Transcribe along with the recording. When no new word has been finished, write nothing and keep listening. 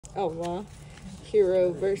Oh, wow.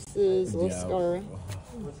 Hero versus Lascaria.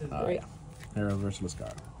 Right. Yeah. Hero versus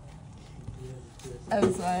Lascaria. I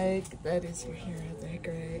was like, that is your hero deck,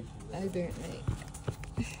 right? I don't think.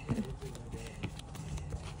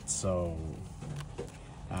 So,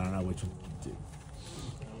 I don't know which one to do.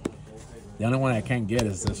 The only one I can't get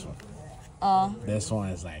is this one. This one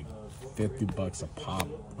is like $50 a pop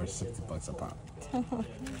or $60 a pop.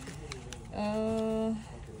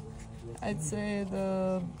 I'd say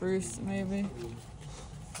the Bruce, maybe.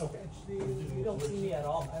 Okay. You don't see me at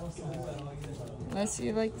all. I don't see you at all. Unless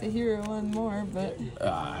you like the hero one more, but...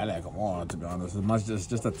 I like them all, to be honest. It's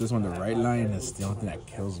just that this one, the right line, is the only thing that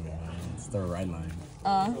kills me, man. It's the right line.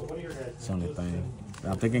 It's the only thing.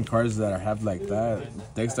 I'm thinking cards that have like that,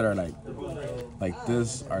 decks that are like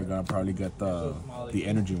this are gonna probably get the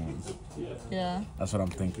energy ones. Yeah. That's what I'm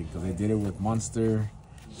thinking, because they did it with Monster.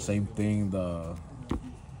 Same thing. The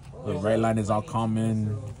right line is all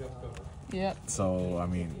common. Yep. So I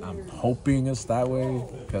mean, I'm hoping it's that way,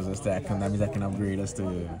 because that means I can upgrade us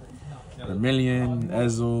to Vermilion,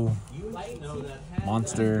 Ezel,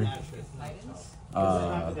 Monster.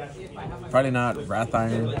 Probably not Wrath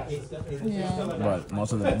Iron. Yeah. But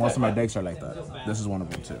most of my decks are like that. This is one of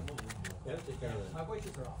them too.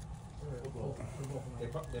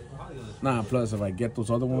 Nah, plus if I get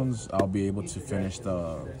those other ones, I'll be able to finish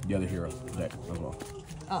the other hero deck as well.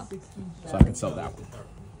 So I can sell that one.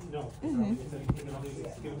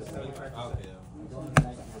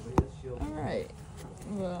 Alright.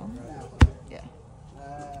 Well, yeah.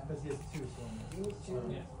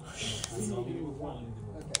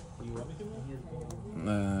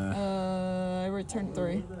 I returned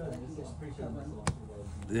 3.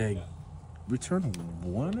 Yeah, return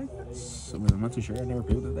 1, I guess? I mean, I'm not too sure. I never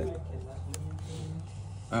played with that deck.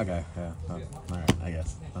 Okay, yeah. Alright, I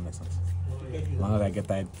guess. That makes sense. As long as I get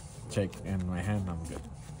that check in my hand, I'm good.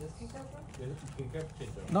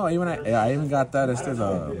 No, I even got that instead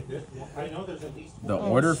of the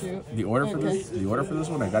order for this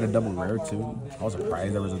one. I got a double rare too. I was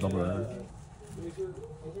surprised there was a double rare.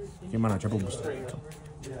 Came on a triple booster.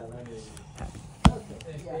 Happy.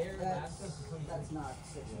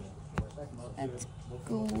 That's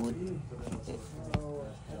good.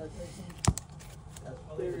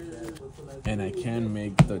 And I can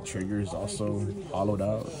make the triggers also hollowed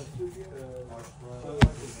out.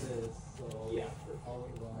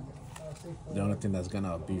 The only thing that's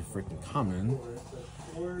gonna be freaking common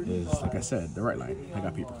is, like I said, the right line. I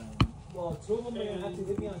got people.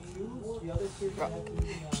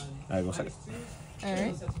 I go second.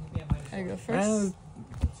 Alright. I go first.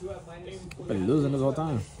 I've been losing this whole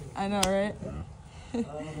time. I know, right?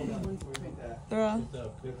 Draw.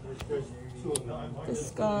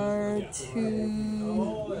 Discard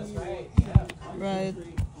 2 red.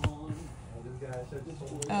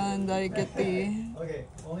 And I get the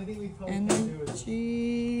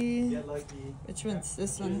energy. Which one's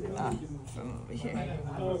this one? From over here.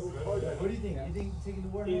 What do you think? You think taking the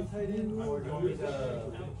Warhammer Titan, or do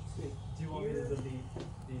you want me to delete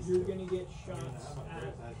these? You're gonna get shots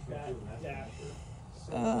at that dasher.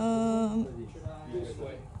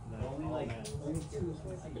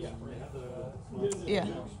 Yeah.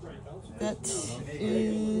 That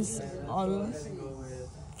is all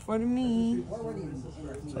for me.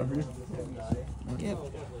 Sorry for you. Yep.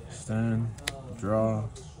 Stand, draw.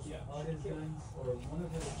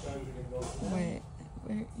 Wait,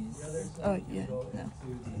 where is... Oh, yeah, no.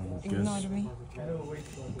 Ignore me.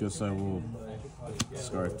 Guess I will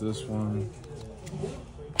discard this one.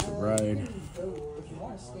 Ride.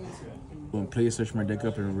 Boom, please search my deck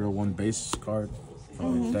up and reveal 1 base card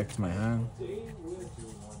from the deck to my hand.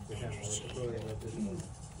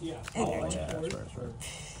 Oh, yeah, that's right.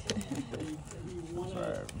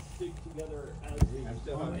 Sorry.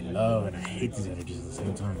 I love and I hate these energies at the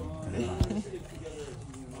same time.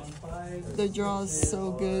 The draw is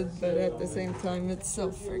so good, but at the same time, it's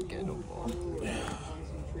so forgettable.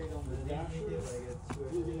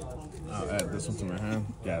 I'll add this one to my hand.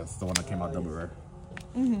 Yeah, it's the one that came out double rare.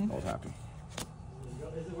 I was happy.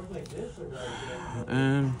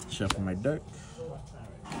 And shuffle my deck.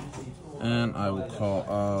 And I will call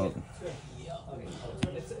out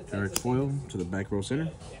Eric Foil to the back row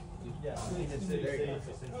center.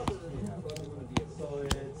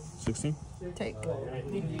 16. Take.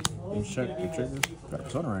 You check the trigger. Got a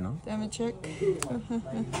persona right now. Damage check.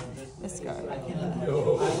 Let's go.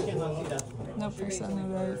 No persona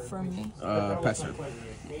there for me. Pass turn.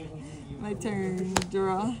 My turn.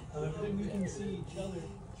 Draw.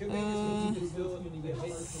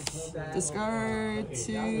 Discard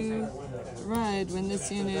to ride. When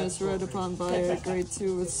this unit is read upon by a grade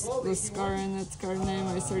 2 with Lascaria in its card name,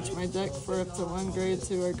 I search my deck for up to 1 grade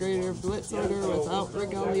 2 or greater blitz order without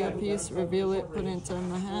regalia piece, reveal it, put it into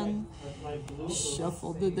my hand,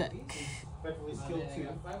 shuffle the deck.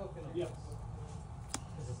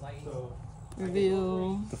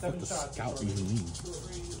 Reveal. What the fuck does scout even mean?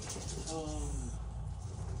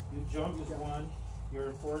 You jump is 1. Your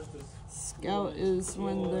enforced is. Scout is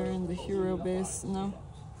when they're in the hero base, no?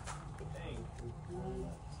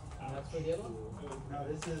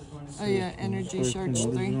 Oh yeah, energy charge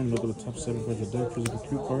 3. Look at the top 7 cards of the deck, physical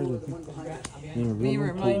 2 cards. Me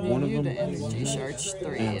reminding you the energy charge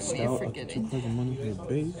 3 and me scout forgetting. 2 cards of money for the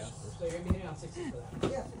base.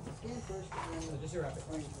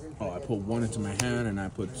 Oh, I put 1 into my hand and I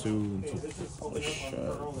put 2 into. Oh shit.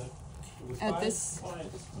 At this.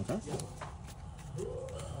 Okay.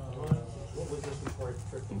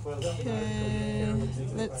 Okay,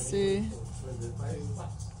 let's see.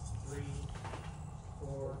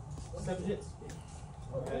 7 hits.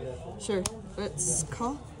 Sure, let's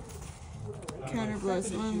call.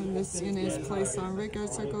 Counterblast 1 when this unit is placed on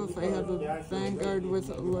Vanguard circle. If I have a Vanguard with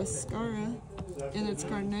Lascaria in its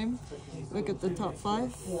card name, look at the top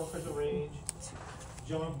 5. 4 cards of range.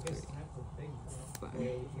 Jump. 5.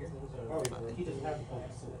 He doesn't have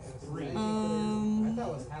 3.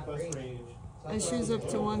 Plus range. I choose up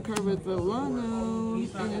to 1 card with Villano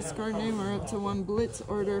in its card name, or up to 1 blitz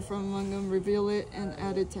order from among them, reveal it and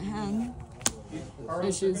add it to hand.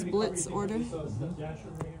 I choose blitz order.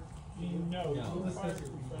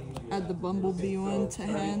 Add the Bumblebee one to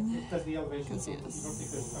hand, because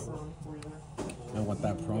yes. And with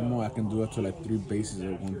that promo, I can do up to like 3 bases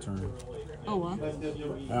at 1 turn. Oh wow.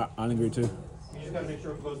 Yeah, I only agree too.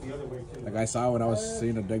 Like I saw when I was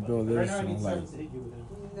seeing a deck build this, and I was like,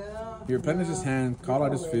 he replenished his hand, called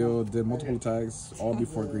out his field, did multiple attacks, all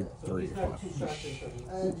before grade 3.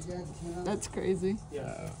 That's crazy.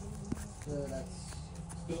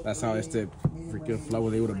 That's how I stayed freaking Flo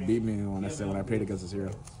was able to beat me when I played against this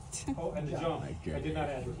hero. Oh, and the jump. I did not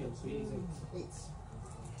add the kill.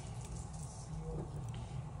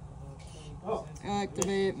 Oh.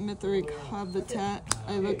 Activate Mythic Habitat.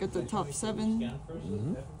 I look at the top 7.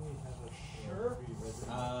 Mm-hmm.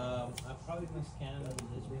 I probably gonna scan this.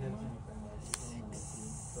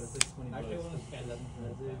 Actually, I want to scan that.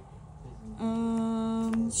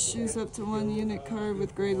 Choose up to 1 unit card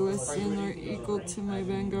with gradeless in or equal to my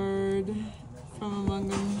Vanguard from among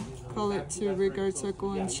them. Call it to regard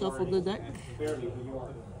circle and shuffle the deck.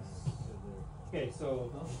 Okay, so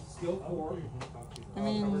skill 4. I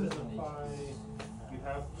mean, you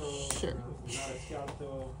have sure. not a scout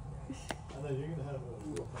though.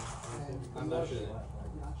 I'm not sure.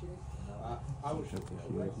 I would shut the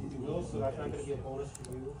you will, so that's not going to be a bonus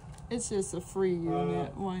for you. It's just a free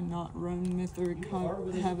unit. Why not run Mythic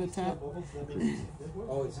Habitat?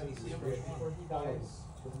 Oh, it's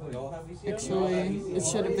Actually, it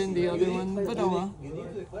should have been the other one, but oh well. You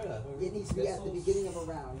need to declare that. It needs to be at the beginning of a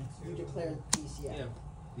round. You declare DCF. Yeah.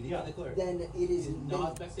 You need to declare. Then it is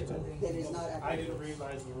not effective. Then it's not active. I didn't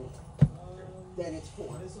realize the rule. Then it's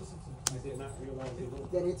 4. I did not realize the rule.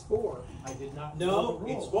 Then it's 4. I did not. No,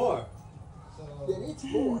 it's 4. Then it's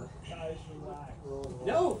 4.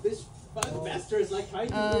 No, this fucking master is like trying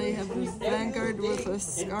to. I have a Vanguard with a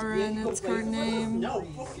scar in its card name. No,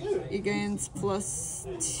 fuck you. He gains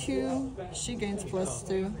 +2. She gains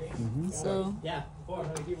 +2. So Yeah.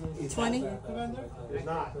 20. It's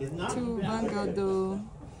not. It's not. 2 Vanguard though.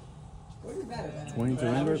 20 to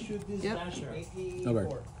Vanguard? Yep. Okay.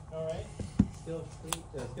 Alright. Still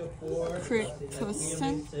 4. Crit cost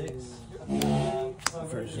 10.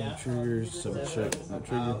 Version triggers, so check the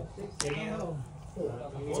trigger.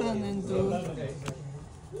 10 into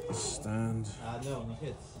Stand. No, he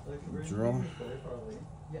hits. Draw.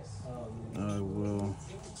 I will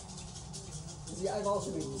Yeah, I've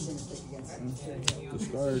also made the same mistake against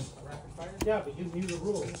discard. Yeah, but you knew the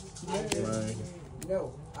rule. Right.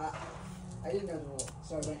 No, I didn't know the rule.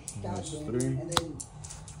 So I went down Minus to him, 3. and then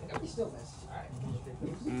he still missed.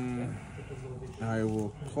 I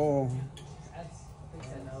will call.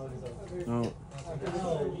 No.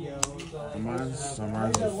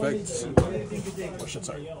 Summarize effects. Oh shit,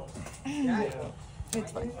 sorry.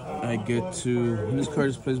 it's fine. I get to when this card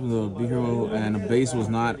is placed with a B hero and a base was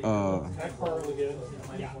not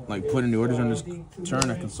like put in the orders on this turn,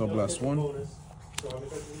 I can Soul Blast 1.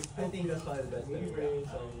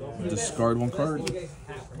 Discard 1 card.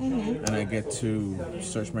 And I get to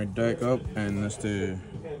search my deck up and that's to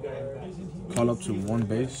call up to 1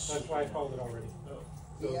 base. That's why I called it already.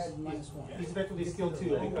 He had -1. He's effectively skill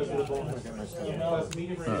 2 because of the bonus. Plus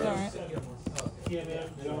medium range. Alright. TMM,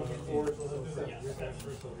 zone, force,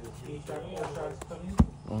 each track 4 shots coming.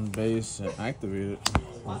 On base and activate it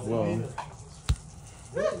as well.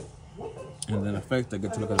 And then effect, I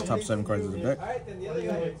get to look at the top 7 cards of the deck. Alright, then the other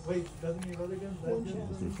guy. Wait, doesn't he have other guns?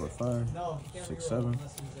 3, 4, 5, No, 6, 7.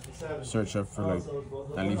 Search up for like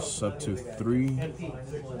at least up to 3 MP.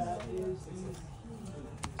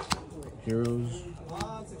 heroes.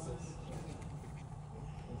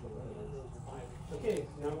 Okay,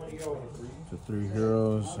 now when you go. So 3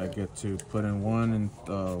 heroes. I get to put in one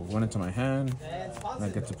into my hand. And I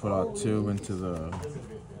get to put out 2 into the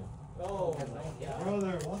Oh,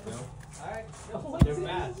 Brother, alright. They're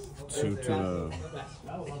fast. 2 to the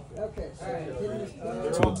Okay, so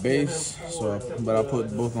to the base. So, but I'll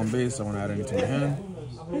put both on base. I want to add anything to my hand.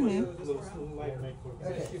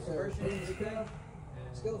 okay, so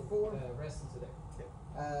skill 4.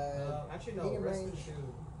 Actually, no. Medium Rest range. is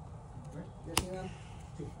Your team round.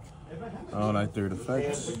 All like 3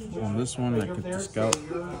 effects. On this one, I get to scout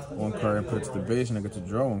 1 card and put it to the base, and I get to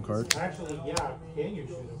draw 1 card. Actually, yeah. Can you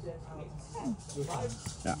shoot him?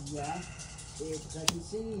 Yeah. Yeah. Because I can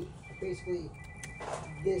see basically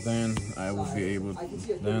this. Then I will be able. I can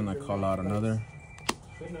see a Then I third call out another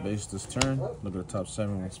base this turn. Look at the top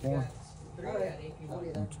 7 once more. Alright. I'll be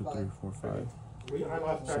 1, there. 2, 3, 4, 5, I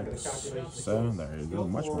lost track of the 6, calculation. 7. There you go.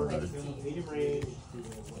 Much more better. Medium range.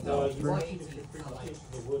 You want to shoot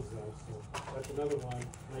the woods though, so that's another one.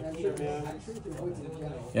 And Like I'm sure, man. I'm sure the woods in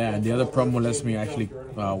general. Yeah, and the other promo lets me actually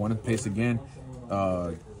when it paste again,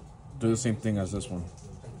 do the same thing as this one,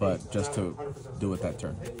 but just to do it that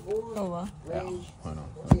turn. Oh wow. Yeah, Range. I know.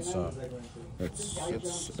 It's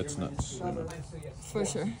nuts. You know. For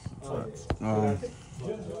sure. It's nuts.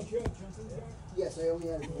 Yes, I only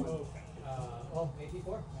had 1. Oh,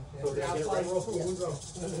 84? So they get right roll for Yeah. one roll.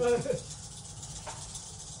 This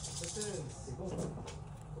is.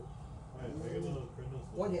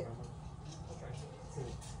 1 hit.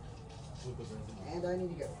 And I need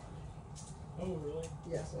to go. Oh, really?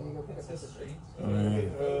 Yes, I need to go pick up this. Okay,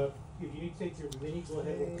 if you need to take your mini, go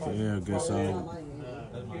ahead and call. Yeah, I guess Not I'll. mine,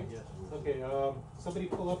 maybe. Okay, somebody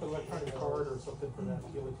pull up an electronic card or something for that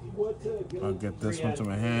ability. I'll get this one to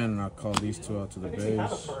my hand, and I'll call these 2 out to the I think we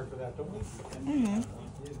have a base. card for that, don't we?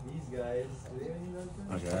 These guys.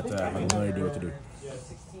 Okay, after that, I have no idea what to do.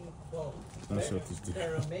 16, 12. Let's see what these do.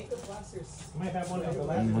 They're Omega blasters. You might have one of the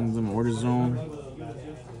last. Among them, order zone.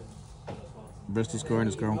 Best discard and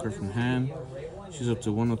discard 1 card from hand. Choose up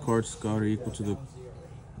to 1 of the cards discarded equal to the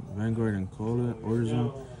Vanguard and call it. Order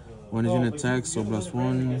zone. 1 is unit attack, so blast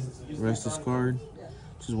 1. Rest discard.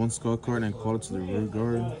 Choose 1 skull card and call it to the rear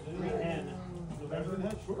guard.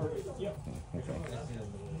 Okay.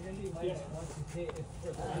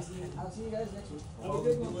 I'll see you guys next week.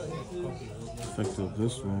 Effect of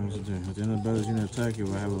this one. What's it do? At the end of the battle's unit attack, if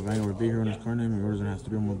I have a Vanguard B hero in his card name, your order zone has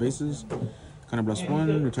 3 or more bases. Kind of blast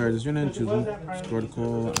 1, retire this unit, choose 1 discard a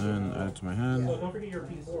call, and add it to my hand. So don't forget your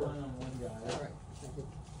P4.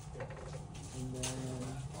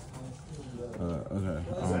 Okay.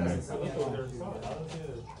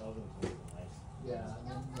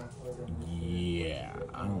 Yeah.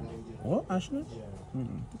 I don't. What? Actually? I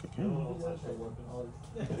think I can.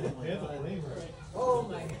 Oh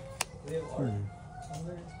my.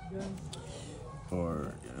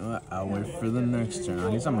 Or, you know what? I'll wait for the next turn.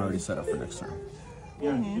 At least I'm already set up for next turn.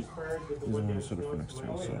 He's one set up for next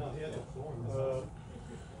turn, so.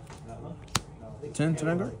 10 to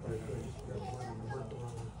Vanguard?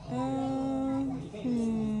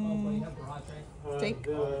 Take.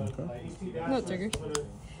 Okay. No trigger.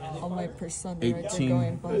 All my persona right 18. there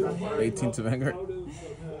going bye-bye. 18 to Vanguard?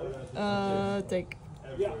 Take.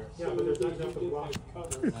 Yeah, but there's not enough to block.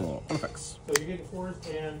 Pretty cool. Effects. So you're getting force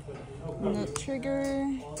and No trigger.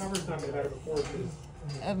 cover's not gonna matter, but force is.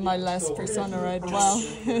 Of my last persona ride. Wow.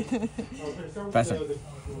 Faster. The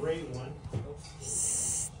great one,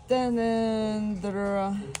 Then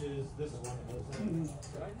draw. which is this one.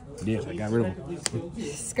 Yes, I got rid of him.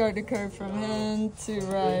 Discard a card from hand to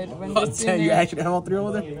ride. When Oh, this damn, you unit, actually have all 3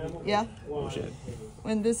 over there? yeah. Oh, shit.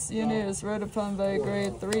 When this unit is rode upon by a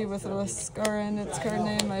grade 3 with a Lascaria in its card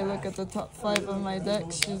name, I look at the top 5 of my deck,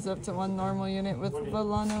 choose up to 1 normal unit with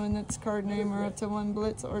Volano in its card name, or up to 1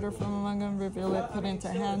 Blitz, order from among them, reveal it, put into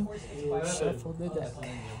hand, shuffle the deck.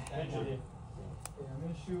 I'm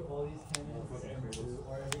gonna shoot all these cannons.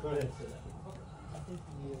 Go ahead.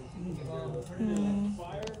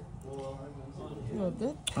 Well,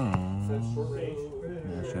 that. Short range.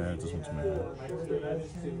 Yeah, I should add this one to my hand.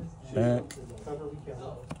 Back. Cover we can.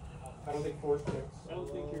 I don't think force picks.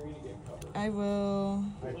 I will.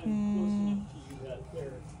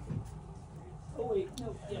 Oh wait,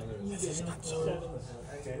 no, yeah, you get 7.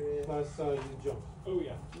 Okay. Plus you jump. Oh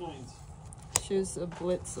yeah, 9s. Choose a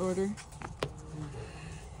blitz order.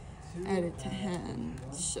 Add it to hand.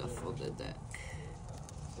 Shuffle the deck.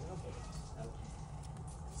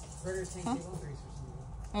 Huh?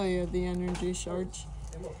 Oh yeah, the energy charge.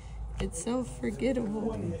 It's so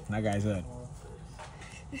forgettable. That guy's it.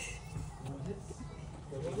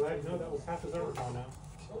 Glad you know that was half his armor power now.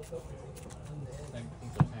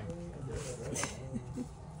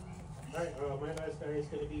 Alright, my last guy is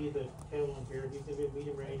going to be the tail one here. He's going to be a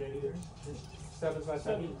medium range. I need either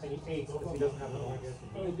 7/7. I need 8 because he doesn't have an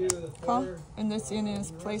armor. Call. When this unit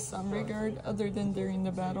is placed on Vanguard, other than during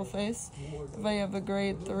the battle phase, if I have a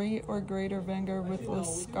grade 3 or greater Vanguard with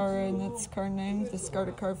Lascaria in its card name, discard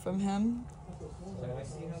a card from him.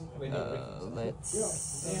 Let's.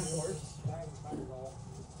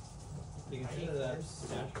 You can shoot at that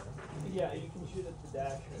dasher. Yeah, you can shoot at the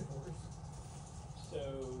dasher. So.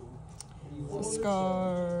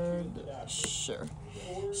 Discard. Sure.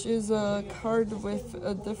 Choose a card with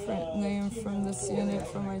a different name from this unit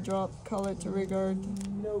from my drop. Call it to regard.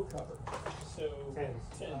 No cover. So 10.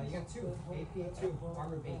 You got 2 AP, 2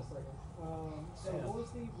 armor base. So what was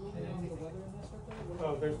the ruling on the weather in this right there?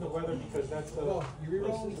 Oh, there's no weather because that's the.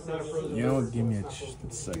 It's not a frozen. You know what? Give me a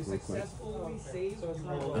sec real quick.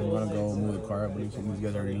 I'm gonna go move the car. I believe some of these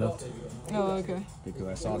guys already left. Oh, okay. Because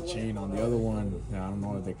I saw a chain on the other one. Yeah, I don't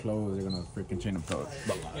know if they close. They're gonna freaking chain them closed.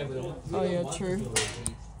 Oh, yeah, true.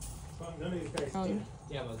 None of these guys. Oh,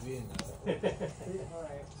 Yeah, but we didn't know.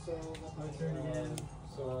 Alright, so that's my turn again.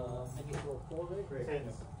 So I need to roll 4, right? 10.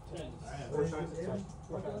 10. 4 shots.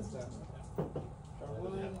 4 times.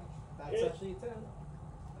 That's actually a 10.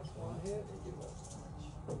 That's 1 hit.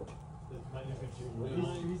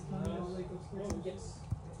 Yes.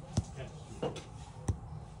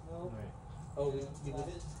 No. Oh, we did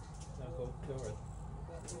it? No, go forward.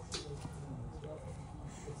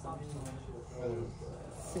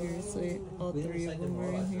 seriously, all 3 of them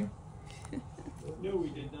were in here. No, we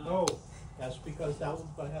did not. Oh. That's because that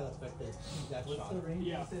one had affected that What's shot. the range?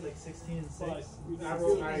 Yeah. You say like 16 and 6? But we I did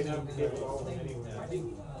rolled 9 up to give all of them anyway. I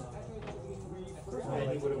think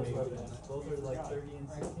And he would have made it. Both are like 30 and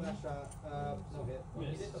 16. Last shot. No hit.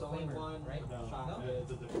 missed. It's only one, right? No. Shot. It's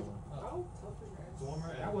a different one. Oh,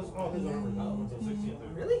 That was all his armor. That was a 16 and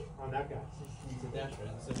 30. Really? On that guy. it's a dasher.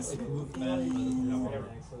 So it moved fast, but it doesn't have armor.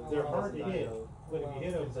 They're hard to hit, but if you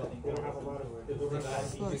hit them, they don't have a lot of. They don't have a lot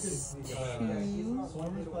of Plus 2.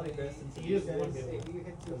 Swarmer's probably best in He is one hit. If you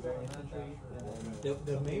hit 2 of their infantry,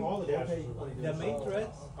 The main, All the dashes. the main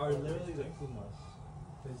threats are literally the Kumas.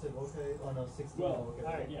 they said, okay, oh no, 16. Well,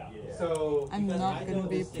 Alright, yeah. so. I'm Because not I gonna know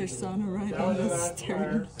be this thing is- Persona right That on was the this last turn.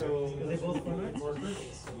 fire, so. Are they both markers?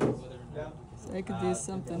 Yeah. So I could do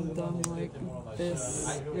something dumb like this,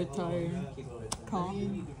 retire, call.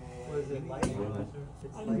 Was it light?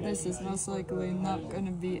 It's light. This is most likely not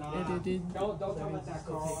gonna be edited. Don't comment that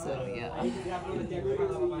call. So yeah. I have another deck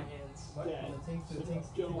pile out of my hands.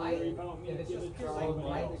 Don't worry about me. If it's Give just it pure to light,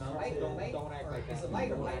 someone. don't act like that. Is it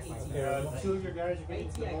light or light? Yeah, 2 of your guys are getting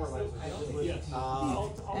demoralized. Yes.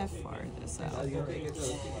 FR this out. You take it to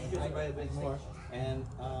quite a bit more. And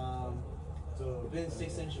within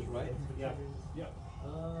 6 inches, right? Yeah.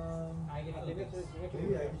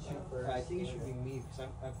 Maybe I can shoot first. I think it should be me because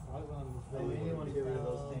I probably want to move No, forward. we didn't want to get rid of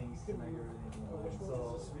those things.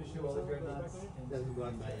 So we shoot all the dreadnoughts. That's the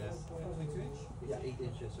one by yes. Yeah, 8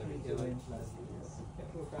 inches. So I can get like. Can't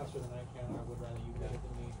go faster than I can. I would rather you get it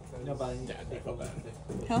than me. No, but I need to take a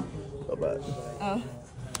Huh? Oh.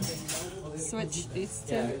 Switch these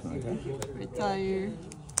 2. Retire.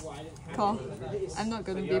 Call. I'm not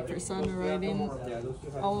gonna be Persona writing.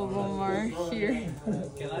 All of them are here.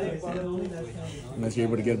 Unless you're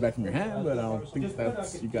able to get it back from your hand, but I don't think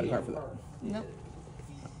that's you got a card for that. Nope.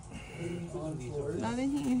 Not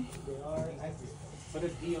in here.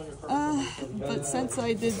 But since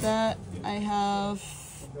I did that, I have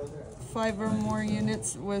 5 or more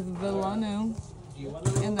units with Villano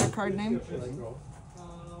in their card name.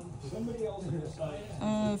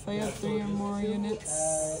 If I have 3 or more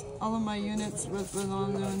units, all of my units with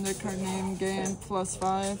Villano in their card name gain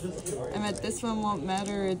 +5. I mean, this one won't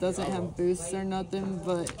matter, it doesn't have boosts or nothing,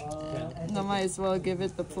 but I might as well give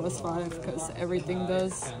it the +5 because everything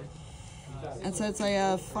does. And since I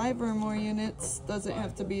have 5 or more units, doesn't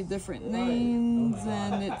have to be different names,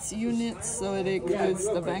 and it's units, so it includes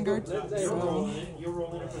the Vanguard. So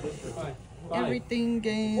everything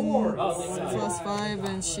gains +5,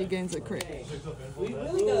 and she gains a crit. We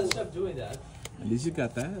really gotta stop doing that. At least you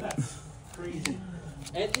got that.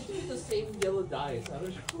 And it's the same yellow dice. I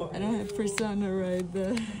don't know. I don't have Persona right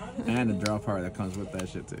there. And the draw power that comes with that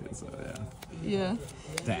shit too. So yeah. Yeah.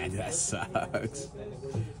 Dang, that sucks.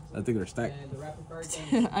 I think they're stacked.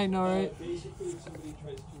 I know, right?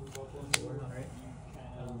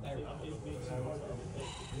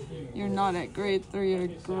 You're not at grade 3 or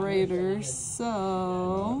greater,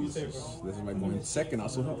 so... This is like going second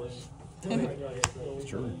also helps.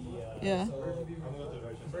 True. Yeah. The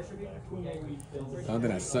only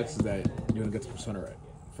thing that sucks is that you don't get the Persona right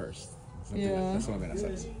first. Yeah. That's the only thing that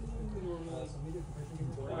sucks.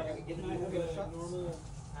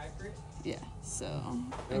 Yeah, so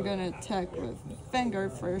I'm gonna attack with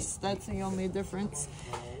Vanguard first. That's the only difference.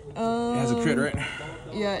 It has a crit, right?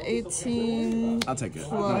 Yeah, 18 I'll take it.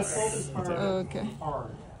 plus. I'll take it. Okay.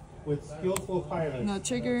 With skillful pilot. No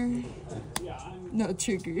trigger. No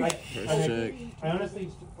trigger. First check. I honestly.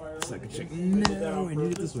 Second check. No, I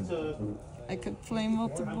needed this one. I could play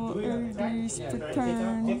multiple orders per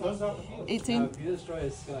turn. 18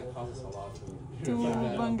 to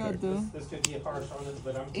Vanguard. This could be a harsh on it,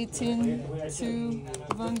 but I'm 18 to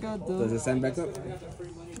Vanguard. Does it stand back up?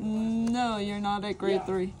 No, you're not at grade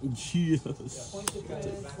 3. Yes.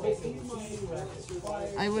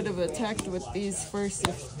 I would have attacked with these first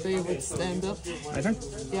if they would stand up. My turn?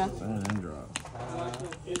 Yeah. And drop.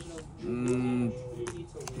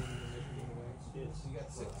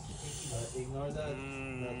 Ignore that.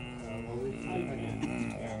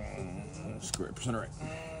 Screw it. Persona right.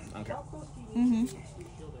 Okay.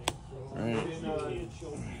 Alright.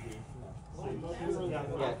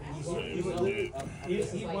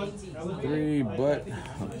 3, but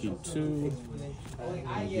I'll keep 2.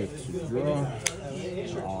 I'll get to draw.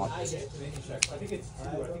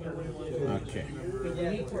 Okay.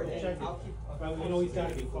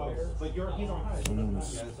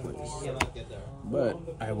 But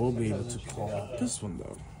I will be able to call this one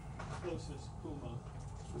though.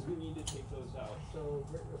 We need to take those out. So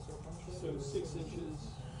 6 inches.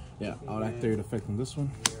 Yeah, I'll activate effect on this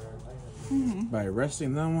one. By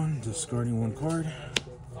resting that one, discarding 1 card.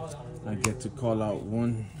 I get to call out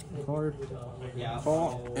 1 card.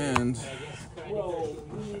 Call and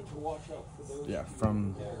yeah,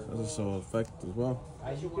 from also effect as well.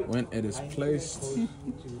 When it is placed,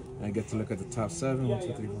 I get to look at the top 7. 1,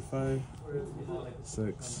 2, 3, 4, 5,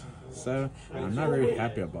 6, 7. And I'm not very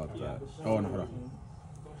happy about that. Oh no, hold on.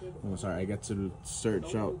 Oh, sorry, I get to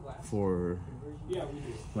search out for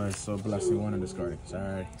so blessing 1 and discarding.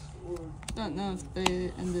 Sorry. Don't know if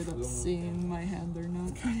they ended up seeing my hand or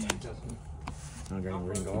not. I'm getting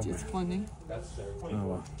ring over. Which is funny. Oh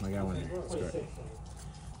well, I got one here. That's great.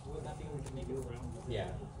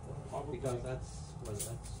 Yeah, because that's.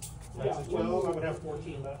 Yeah, 12, I would have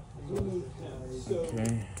 14 left.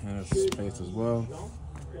 Okay, and it's spaced as well.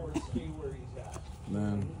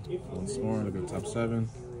 Then once more, look at the top 7.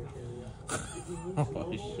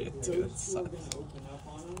 Oh shit, dude, that sucks.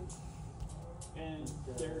 And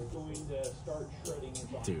they're going to start shredding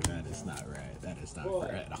it. Dude, that is not right. That is not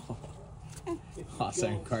fair at all. All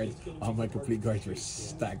 7 cards, all my complete cards were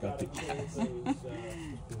stacked up the ass.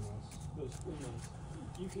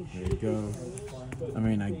 There you go. I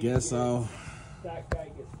mean, I guess I'll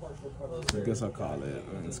call it.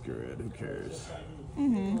 I mean, screw it. Who cares?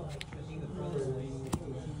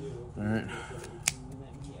 Alright.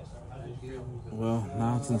 Well,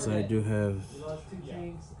 now since I do have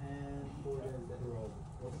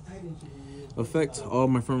effect, all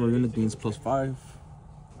my front row unit gains +5.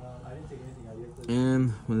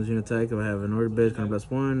 And when there's unit attack, if I have an order base, kind of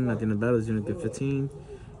 +1. At the end of the battle, this unit gets 15.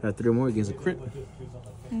 If I have 3 or more, it gains a crit.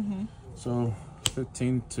 So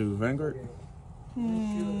 15 to Vanguard.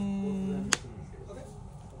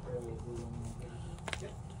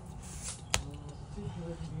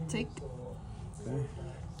 Take Okay.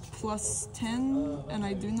 +10, and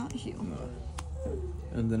I do not heal. No.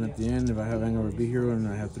 And then at the end, if I have Vanguard B hero and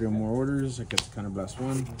I have 3 or more orders, I get to kind of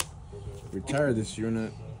 +1. Retire this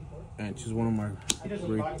unit and choose one of my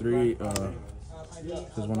grade 3.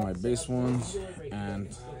 Choose one of my base ones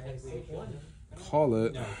and call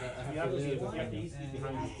it.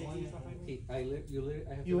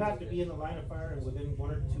 You have to be in the line of fire and within 1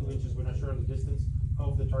 or 2 inches, we're not sure on the distance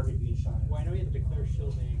of the target being shot. Well, I know you have to declare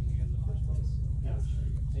shielding in the first place. Yeah.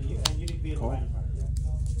 And you need to be in the line of fire.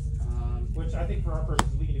 Which I think for our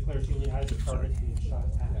purposes, we can declare shielding as the target being shot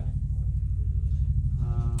at.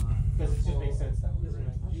 Because it just makes sense that way, right?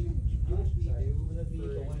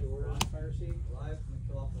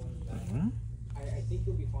 I think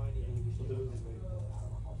you'll be fine even if you still do this way.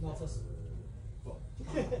 No, it's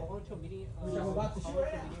how long till meeting? How long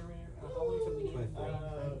till meeting?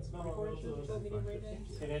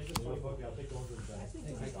 And then just 20 bucks, I'll take the ones with the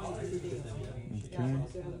Okay.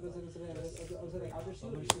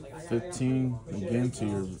 15 again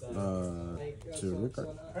to your card.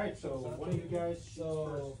 Alright, so one of you guys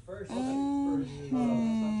first.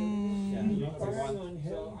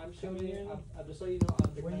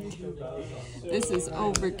 This is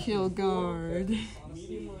Overkill Guard.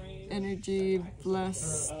 Energy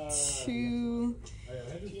plus 2.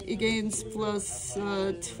 He gains plus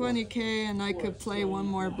 20k, and I could play one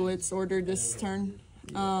more Blitz order this turn.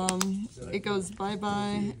 It goes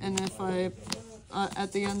bye-bye, and if I,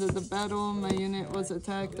 at the end of the battle, my unit was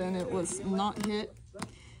attacked and it was not hit,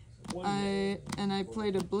 I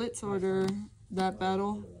played a Blitz order that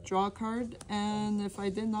battle, draw a card, and if I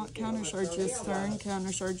did not countercharge this turn,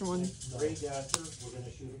 countercharge 1. Great gasser, we're going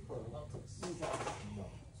to shoot a pro.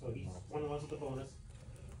 So he's one of the ones with the bonus.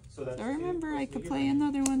 So that's I remember I could play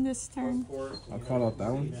another one this turn. I'll call out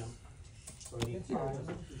that one.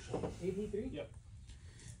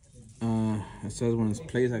 It says when it's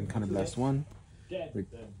played, I can counter blast 1.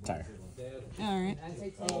 Retire. Alright.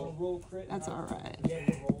 That's alright.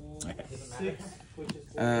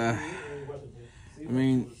 I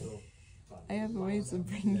mean, I have ways of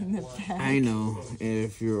bringing it back. I know.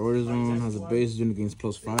 If your order zone has a base unit against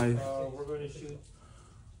plus 5, we're going to shoot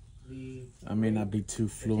the. I may not be too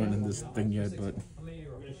fluent in this thing yet, but. We're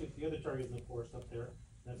going to shoot the other target in the forest up there.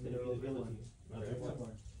 That's going to be the ability.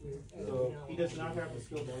 So he does not have the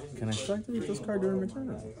skill bonus. Can I strike with this card during my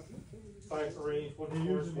turn? 5 for range, 1 for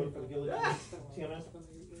force, 1 for the ability. TMS?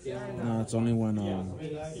 No, it's only when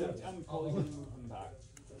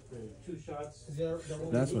 2 shots.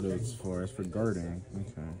 that's what it's for. It's for guarding.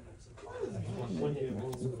 Okay.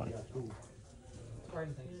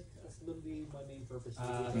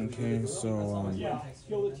 Okay, so yeah,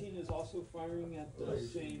 Guillotine is also firing at the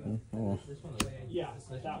same. Yeah,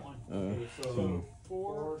 that one. So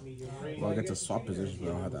 4. well, I get to swap positions, but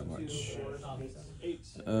I don't have that much.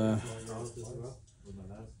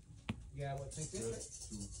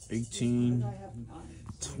 18,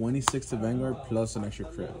 26 to Vanguard plus an extra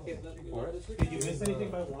crit. Did you miss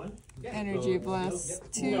anything by 1? Energy blast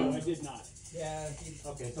 2. No, I did not.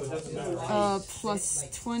 Okay, so it doesn't matter. Plus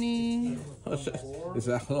 20. Oh shit! Is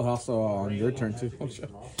that also on your turn too? Oh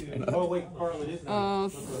shit! Oh wait, Carl, it is now.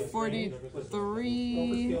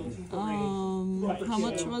 43. How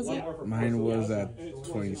much was it? Mine was at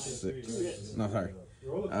 26. No, sorry.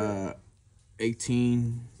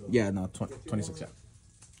 18. Yeah, no, 26. Yeah.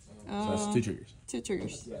 So that's 2 triggers. 2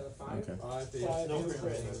 triggers. Okay.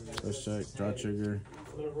 First check, draw trigger.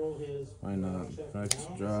 Why not?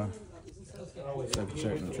 First draw. Second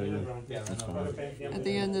check, no trigger. That's fine. At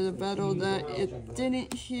the end of the battle that it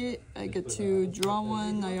didn't hit, I get to draw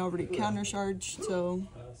 1. I already countercharged, so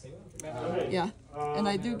yeah. And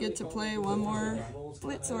I do get to play one more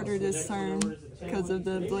Blitz order this turn because of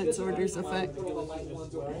the Blitz order's effect.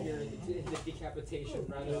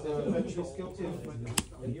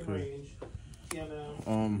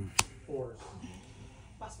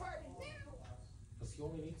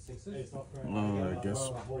 I guess.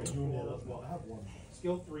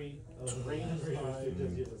 Skill 3, range 5,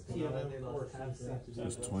 TMM 4.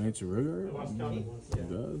 That's 20 to rigor. It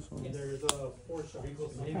does. There's a 4 shot.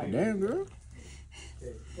 Damn, girl.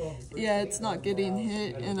 Yeah, it's not getting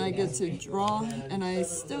hit, and I get to draw, and I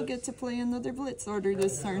still get to play another Blitz order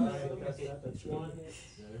this turn.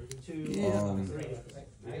 Yeah.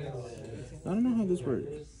 I don't know how this works.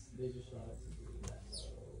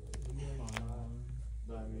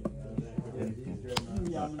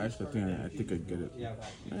 Actually, I think I get it.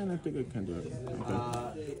 And I think I can do it.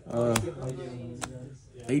 Okay.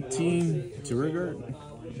 18 to rigor.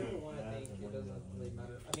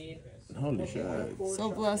 Holy shit.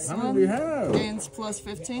 So plus How many do you 1 have? gains plus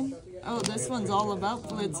 15. Oh, this one's all about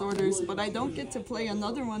Blitz orders, but I don't get to play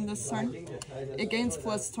another one this turn. It gains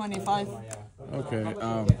plus 25. Okay,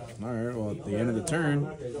 alright, well, at the end of the turn,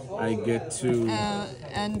 I get to...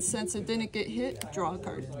 And since it didn't get hit, draw a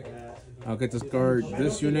card. I'll get to discard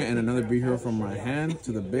this unit and another B hero from my hand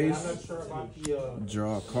to the base,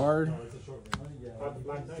 draw a card,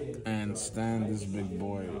 and stand this big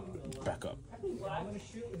boy back up.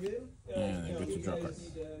 And I get to draw a card.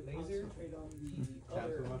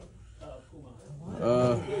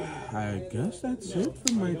 I guess that's it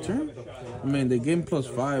for my turn. I mean, the game plus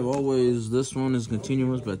 5 always. This one is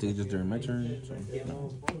continuous, but I think just during my turn.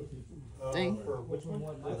 So. Dang.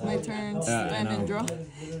 My turn, stand and draw.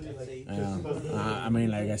 Yeah. I mean,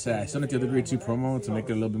 like I said, I still need to upgrade 2 promo to make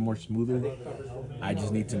it a little bit more smoother. I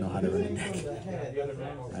just need to know how to run a deck.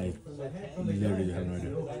 I literally have no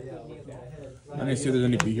idea. I need to see if there's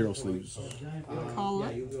any B-Hero sleeves. Call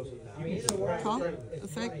it. Call.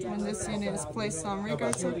 Effect. When this unit is placed on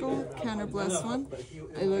Vanguard circle, counterblast 1.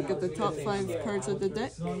 I look at the top 5 cards of the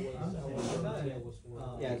deck.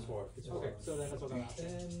 Yeah, it's 4. It's 4. So then that's what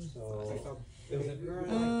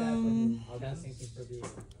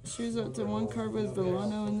Choose up to 1 card with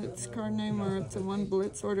Villano in its card name or up to 1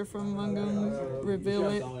 blitz order from Vanguard. Reveal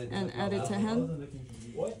it and add it to hand.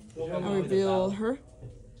 I reveal her.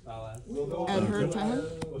 Add her to hand.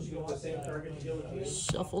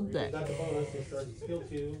 Shuffle deck. Skill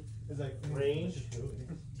 2 is like range,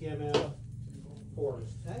 TML,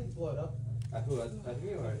 force. blow it up. At who? At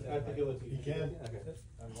me or? At the guillotine. You can. Okay.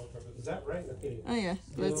 Is that right? Okay. Oh yeah,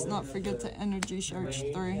 let's not forget to energy charge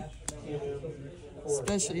 3.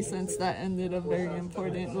 Especially since that ended a very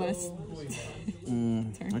important list.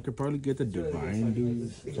 I could probably get the Divine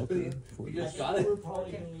Dude. You just got it?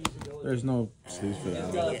 There's no sleeves for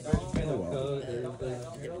that. Oh, well.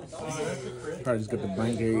 Probably just got the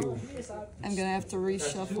Vanguard. I'm gonna have to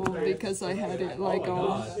reshuffle because I had it like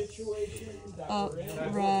all up,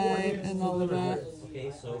 right, and all of that.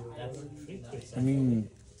 Okay, so that's. I mean,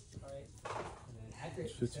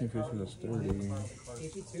 15, 15, that's 30.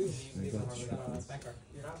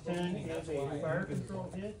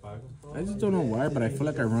 I just don't know why, but I feel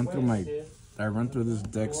like I run through this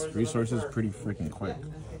deck's resources pretty freaking quick.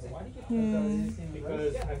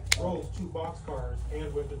 Because I rolled 2 box cards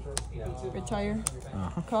and went to turn. Retire.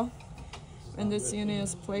 Call. When this unit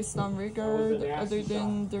is placed on Vanguard, other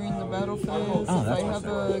than during the battle phase, if I have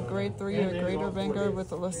a grade 3 or greater Vanguard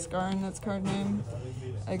with a Lascaria in its card name,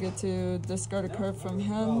 I get to discard a card from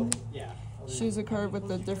hand. Choose a card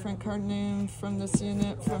with a different card name from this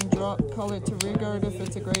unit from drop, call it to Vanguard if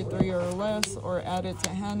it's a grade 3 or less, or add it to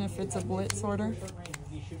hand if it's a blitz order.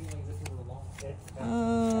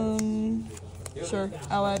 Sure,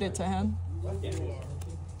 I'll add it to hand. What are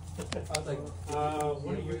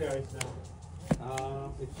you guys now?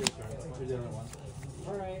 It's your turn. You're the other one.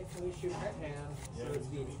 Alright, so we shoot at hand. So it's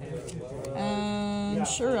D10. And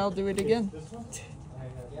sure, I'll do it again.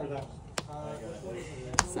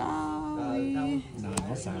 Sorry. No,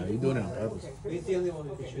 I'm sorry. You're doing it on purpose. He's the only one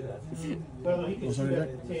who can shoot that. What's on your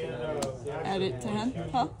deck? Add it to hand?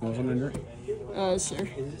 Huh? What's on your deck? Sure.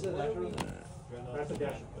 Is this a natural? That's a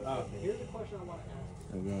dash. Here's the question I want to ask.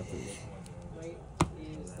 I got this. Right,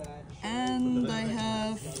 is that And I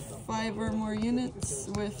have 5 or more units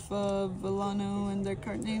with Villano and their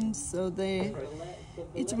card names, so they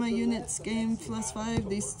each of my units gain +5.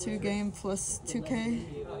 These 2 gain plus 2k.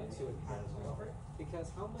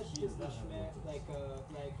 because how much does each man like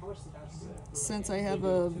how much does that? Since I have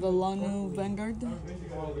a Villano Vanguard,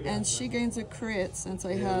 and she gains a crit since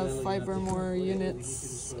I have 5 or more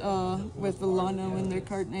units with Villano in their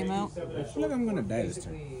card name out. I feel like I'm gonna die this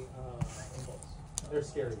turn. They're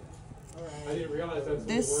scary. I didn't realize that's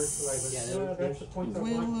This that's the point of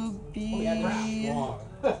will be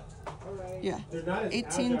yeah,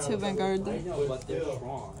 18 to Vanguard. I know, but they're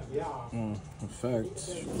strong. Yeah. Effect.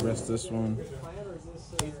 Rest this one.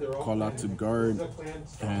 Call out to guard.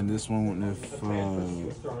 And this one, if I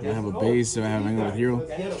have a base, if I have Vanguard with hero,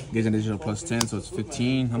 gives an additional +10, so it's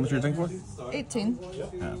 15. How much are you thinking for? 18.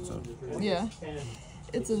 Yeah, so. Yeah,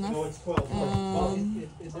 it's enough.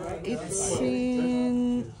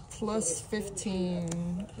 18 plus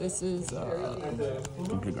 15. This is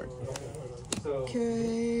Complete guard.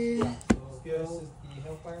 okay.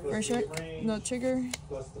 First check, no trigger.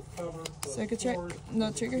 Second check,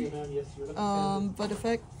 no trigger. But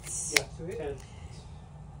effects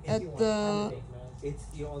at the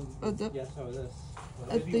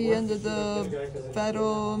end of the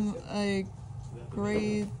battle, a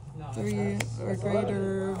grade 3 or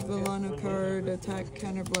greater Villano card attack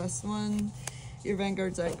counterblast 1. Your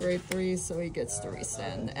Vanguard's at grade 3, so he gets to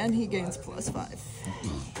restand, and he gains +5.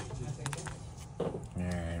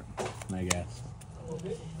 Alright, I guess.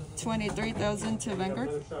 23,000 to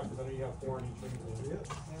Vanguard.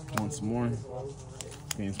 Once more.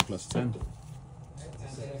 Gains +10.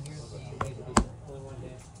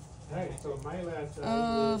 So my last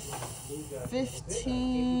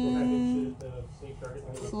 15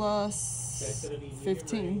 plus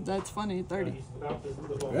 15. That's funny, 30.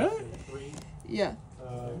 Really? Yeah.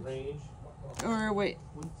 Or wait.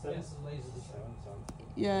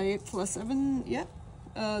 Yeah, 8 plus 7. Yeah.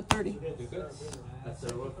 30.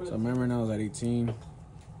 So remember now is at 18.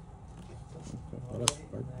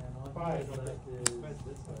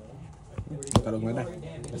 Carlos Meda.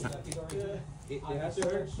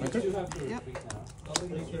 Yep.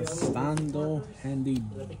 Estando handy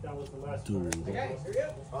dude.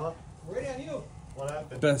 Ready on you. What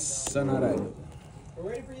happened? Personal. We're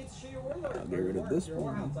ready for you to show your warlord. I'll get rid of this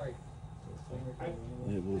one. Sorry.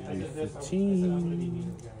 It will be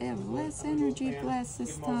 15. I have less energy blast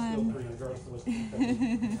this time.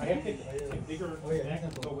 I have to bigger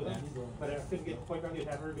neck to go with it, but I couldn't get quite around to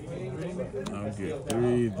have everybody. I'll get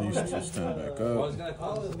 3. These two stand back I was up. gonna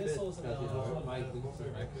call the missiles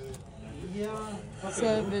So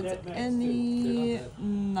if it's any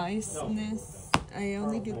niceness, I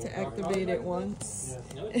only get to activate it once.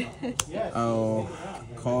 I'll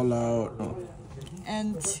call out.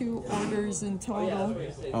 And 2 orders in total.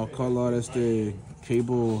 I'll call out as the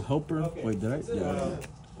cable helper. Wait, did I? Yeah.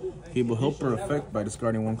 Cable helper effect by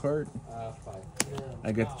discarding 1 card.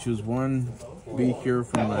 I get to choose 1. Be here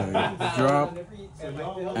for my drop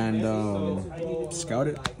and scout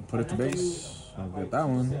it. Put it to base. I'll get that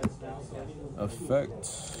one. Effect.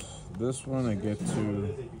 This one I get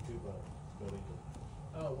to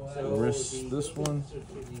risk this one.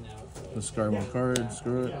 Discard 1 card.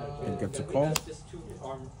 Screw it. It gets a call.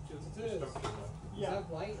 Yeah,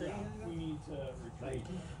 we need to retreat.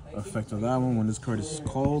 Effect of that one when this card is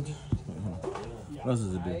called. What else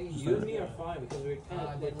does it do? You and me are fine because we're kind of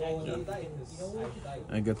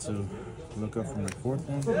I get to look up for my 4th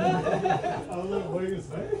one.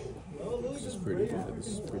 This is pretty good. This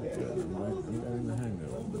is pretty good. I'm in the hang of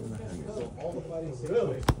it. I'm in the hang of it.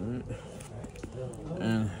 Alright.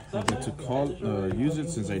 And I get to call, use it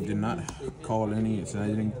since I did not call any, since I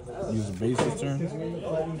didn't use the base this turn.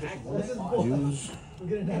 Use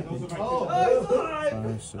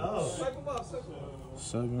 5, 6,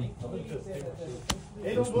 7.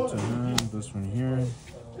 This one to hand, this one here.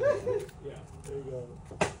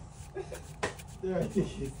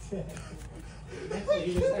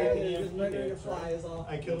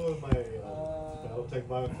 I killed him with my tech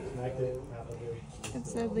bomb, smacked it. And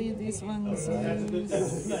sadly, these ones use energy.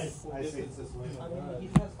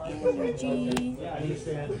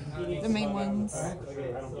 The main ones.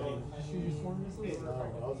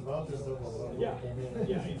 Yeah.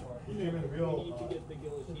 We need to get the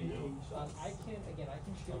guillotine out. I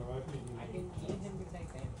can shoot. I can eat him with take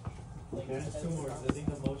damage. There's 2 more. I think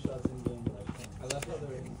the most shots in game. I left other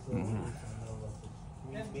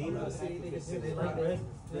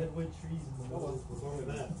Redwood trees in the middle. What's wrong with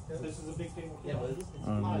that? This is a big table. Yeah, but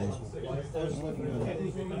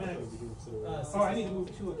Oh, I need to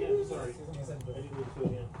move 2 again. Sorry. I need to move 2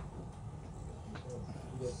 again.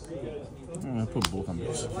 I put both on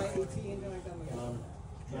base.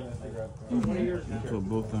 Put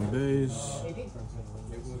both on base.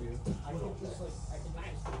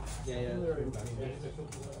 yeah.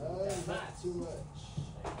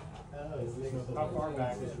 How far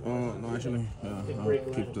back is Oh, no, actually, I'll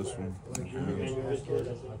keep this one.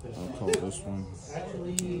 I'll call this one.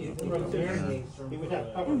 Actually, from there, he would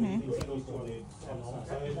have cover. You can see those 2 on the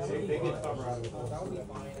side. They get cover out of it. That would be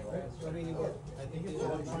fine. I mean, I think it's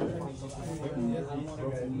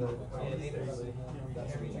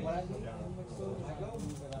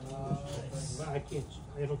I can't.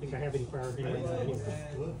 I don't think I have any priority.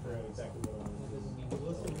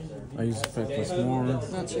 I use effect plus more.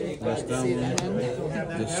 Not sure you Press can that see that one.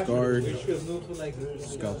 one. Discard.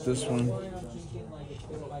 Scout this one.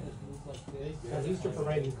 At least you're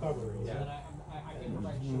providing cover.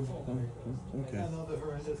 Okay.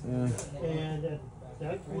 Yeah. And at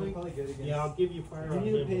that point, yeah, I'll give you fire. You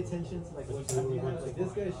need to pay attention to like what's going on. Like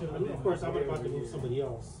this guy showed up. Of course, I'm about to move somebody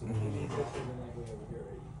else.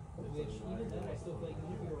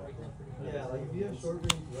 Yeah, like if you have short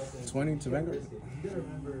range weapons, 20 to Vanguard. you gotta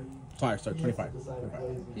remember. Sorry, 25.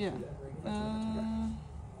 Yeah.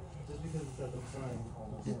 Just because it's at the front.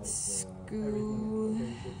 It's school.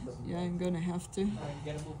 Yeah, I'm gonna have to.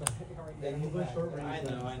 I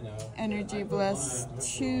know. Energy blast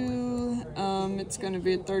 2. It's gonna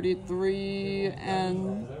be 33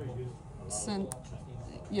 and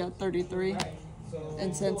 33.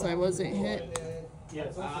 And since I wasn't hit,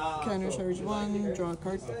 Yes. counter charge 1, draw a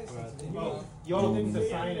card. You all didn't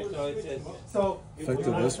assign it, so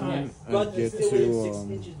Effective this one, I get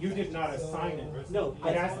to. you did not assign it. No,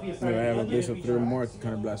 It has to be If I assigned. have a base of 3 or more, I can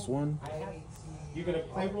counter blast 1. You're gonna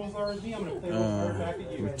play rules RSD. I'm gonna play rules right back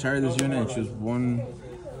at you. Retire this unit and choose 1.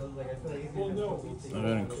 Well, no. Go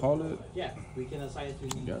ahead and call it. Yeah, we can assign it to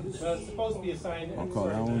you. Got it. It's supposed to be assigned. I'll call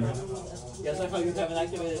that one. Yes, I thought you haven't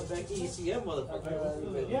activated back ECM,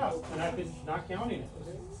 motherfucker. Yeah, and I've been not counting it.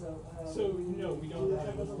 So no, we don't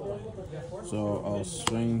have a. So I'll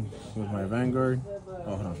swing with my Vanguard.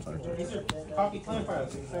 Oh, hold on, sorry. These are copy clan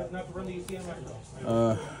files. It says not to run the UCM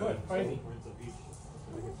macro. Go ahead, find me.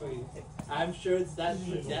 I'm sure it's that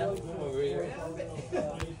over here.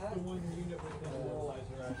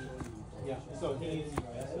 Yeah, so he's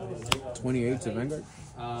 28 to Vanguard.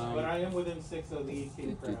 but I am within 6 of the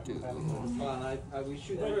king crab. Hold on, we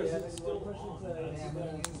should.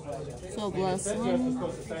 So blast That's just one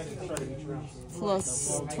supposed to sign at the start of each round.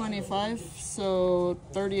 plus 25, so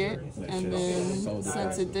 38. And then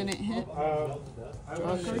since it didn't hit, draw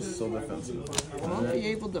a card. So defensive. I won't be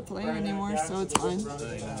able to play anymore, so it's fine.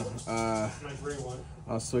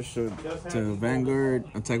 I'll switch to Vanguard,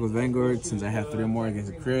 attack with Vanguard since I have 3 more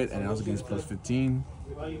against a crit and also against plus 15.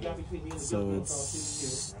 So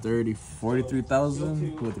it's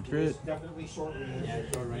 43,000 with the crit. Definitely short range. Yeah,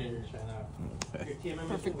 short range. Okay.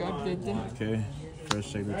 Perfect God did that. Okay.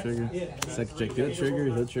 First check the trigger. Second check heal trigger.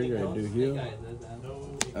 Heal trigger. I do heal.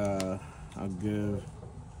 I'll give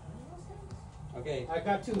Okay. I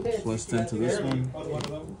got 2 hits. plus 10 to this one.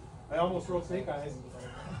 I almost rolled Snake Eyes.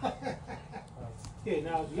 Okay,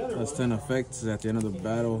 now the other Plus one. 10 effects at the end of the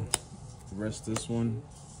battle. Rest this one.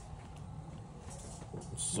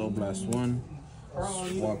 Soul Blast 1.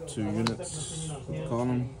 Swap 2 units. Call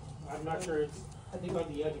them. I'm not sure. I think on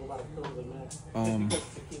the edge of about a third of the neck. Because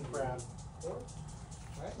it's a king crab.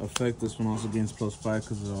 Effect this one also gains plus 5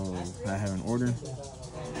 because I have an order.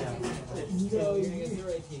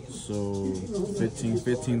 So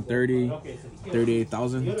 15, 30,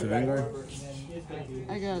 38,000 to Vanguard.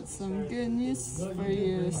 I got some good news for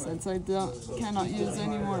you since I cannot use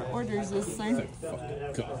any more orders this time.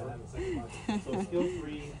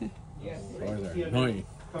 Annoying.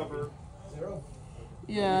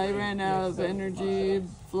 Yeah, I ran out of energy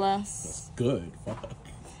blast. Good. Fuck.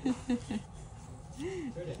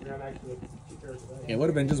 It would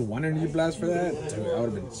have been just 1 energy blast for that. Dude, I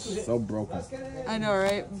would have been so broken. I know,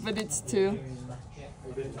 right? But it's 2.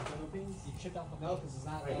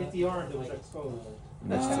 I hit the arm that was exposed.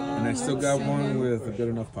 And I still got one with a good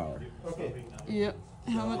enough power. Okay. Yep.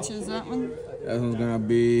 How much is that one? That one's gonna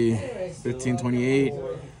be 15, 28,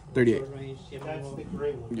 38. That's the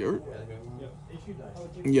gray one.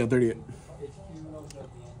 Yeah, 38.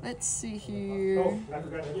 Let's see here. Oh, I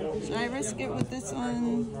forgot to tell you. Should I risk it with this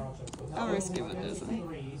one? I'll risk it with this one.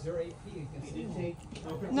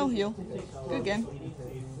 No heal. Good game.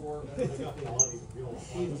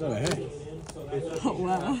 What's that I had? Oh,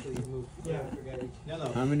 wow.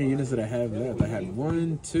 How many units did I have left? I had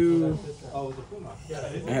 1, 2.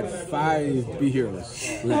 I had 5 B heroes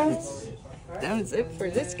left. That was it for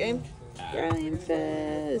this game. Grind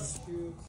Fest.